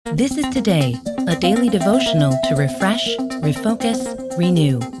This is Today, a daily devotional to refresh, refocus,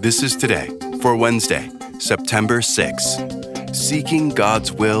 renew. This is Today for Wednesday, September 6. Seeking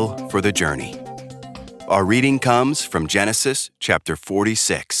God's will for the journey. Our reading comes from Genesis chapter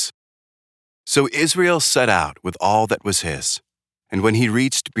 46. So Israel set out with all that was his, and when he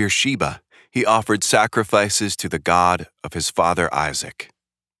reached Beersheba, he offered sacrifices to the God of his father Isaac.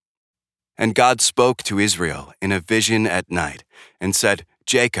 And God spoke to Israel in a vision at night and said,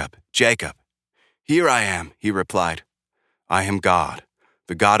 "Jacob, Jacob." "Here I am," he replied. "I am God,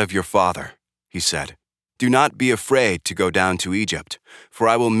 the God of your father," he said. "Do not be afraid to go down to Egypt, for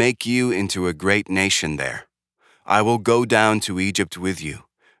I will make you into a great nation there. I will go down to Egypt with you,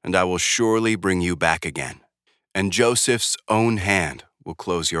 and I will surely bring you back again. And Joseph's own hand will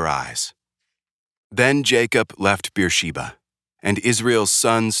close your eyes." Then Jacob left Beersheba, and Israel's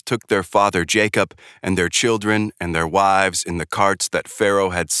sons took their father Jacob and their children and their wives in the carts that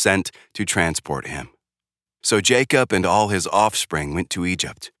Pharaoh had sent to transport him. So Jacob and all his offspring went to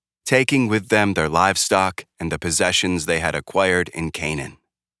Egypt, taking with them their livestock and the possessions they had acquired in Canaan.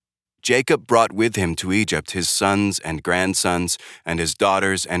 Jacob brought with him to Egypt his sons and grandsons and his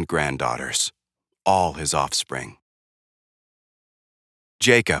daughters and granddaughters, all his offspring.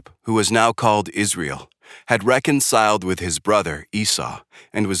 Jacob, who was now called Israel, had reconciled with his brother Esau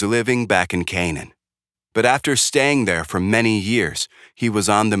and was living back in Canaan. But after staying there for many years, he was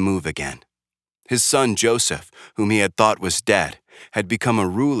on the move again. His son Joseph, whom he had thought was dead, had become a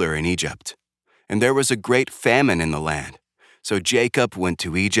ruler in Egypt. And there was a great famine in the land, so Jacob went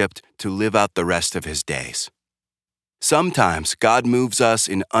to Egypt to live out the rest of his days. Sometimes God moves us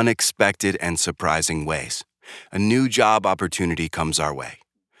in unexpected and surprising ways. A new job opportunity comes our way.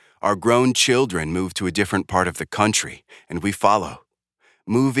 Our grown children move to a different part of the country, and we follow.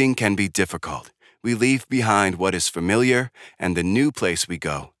 Moving can be difficult. We leave behind what is familiar, and the new place we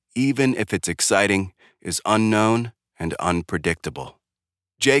go, even if it's exciting, is unknown and unpredictable.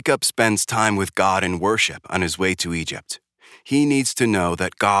 Jacob spends time with God in worship on his way to Egypt. He needs to know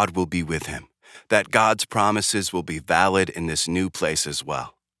that God will be with him, that God's promises will be valid in this new place as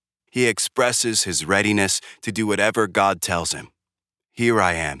well. He expresses his readiness to do whatever God tells him. "Here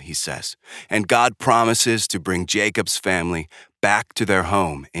I am," he says, and God promises to bring Jacob's family back to their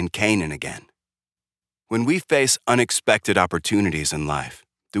home in Canaan again. When we face unexpected opportunities in life,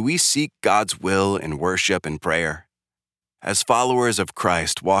 do we seek God's will in worship and prayer? As followers of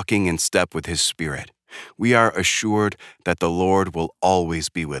Christ walking in step with his Spirit, we are assured that the Lord will always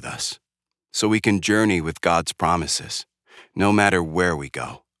be with us, so we can journey with God's promises, no matter where we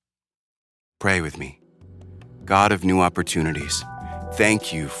go. Pray with me. God of new opportunities,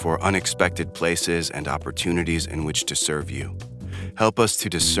 thank you for unexpected places and opportunities in which to serve you. Help us to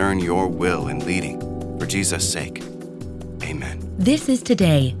discern your will and leading, for Jesus' sake. Amen. This is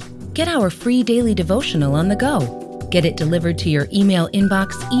Today. Get our free daily devotional on the go. Get it delivered to your email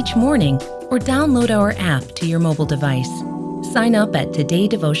inbox each morning or download our app to your mobile device. Sign up at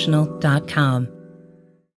todaydevotional.com.